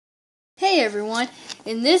Hey everyone,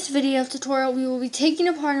 in this video tutorial we will be taking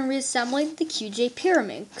apart and reassembling the QJ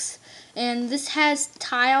Pyraminx. And this has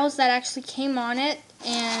tiles that actually came on it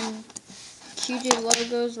and QJ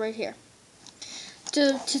logos right here.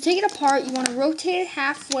 To take it apart, you want to rotate it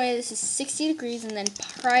halfway, this is 60 degrees, and then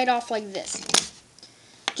pry it off like this.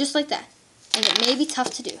 Just like that. And it may be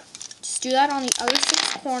tough to do. Just do that on the other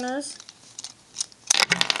 6 corners.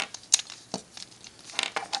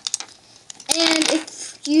 And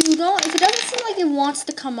if it doesn't seem like it wants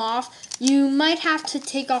to come off, you might have to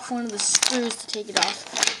take off one of the screws to take it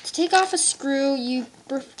off. To take off a screw, you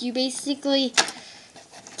basically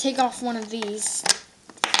take off one of these,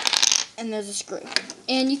 and there's a screw.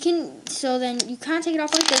 And then you kind of take it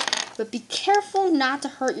off like this, but be careful not to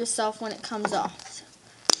hurt yourself when it comes off.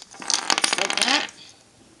 Just like that.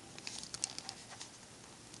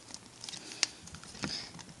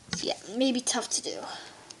 So yeah, it may be tough to do.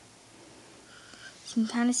 You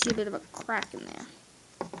can kind of see a bit of a crack in there.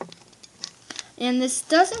 And this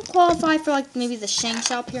doesn't qualify for like maybe the shank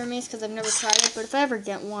shell Pyraminx because I've never tried it, but if I ever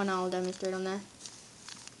get one, I'll demonstrate on that.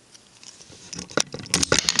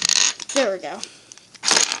 There we go.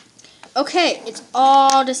 Okay, it's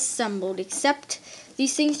all disassembled except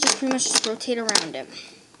these things just pretty much just rotate around it.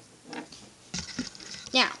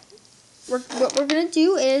 Now, what we're going to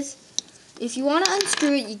do is, if you want to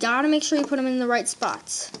unscrew it, you got to make sure you put them in the right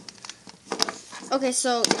spots. Okay,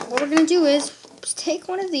 so what we're going to do is just take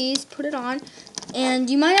one of these, put it on, and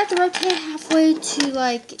you might have to rotate halfway to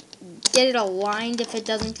like get it aligned if it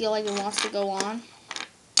doesn't feel like it wants to go on.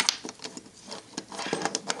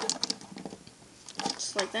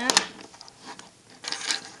 Just like that.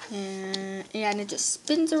 And it just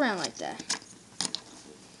spins around like that.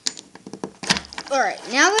 Alright,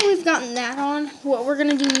 now that we've gotten that on, what we're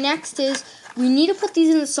going to do next is we need to put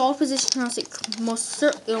these in the solid position or else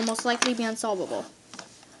it'll most likely be unsolvable.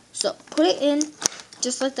 So, put it in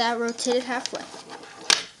just like that, rotate it halfway.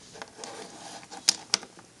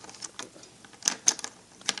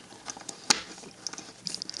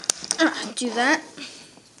 Do that.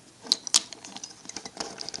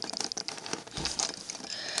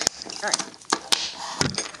 Alright.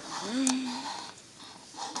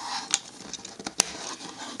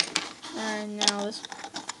 And now this.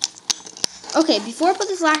 Okay, before I put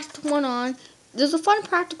this last one on, there's a fun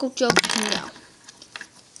practical joke to know.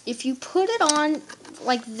 If you put it on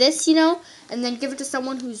like this, and then give it to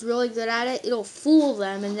someone who's really good at it, it'll fool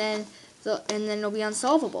them, and then it'll be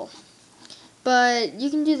unsolvable. But you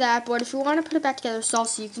can do that. But if you want to put it back together, so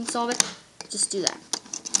you can solve it, just do that.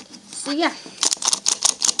 So yeah,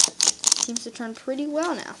 seems to turn pretty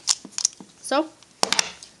well now. So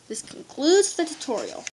this concludes the tutorial.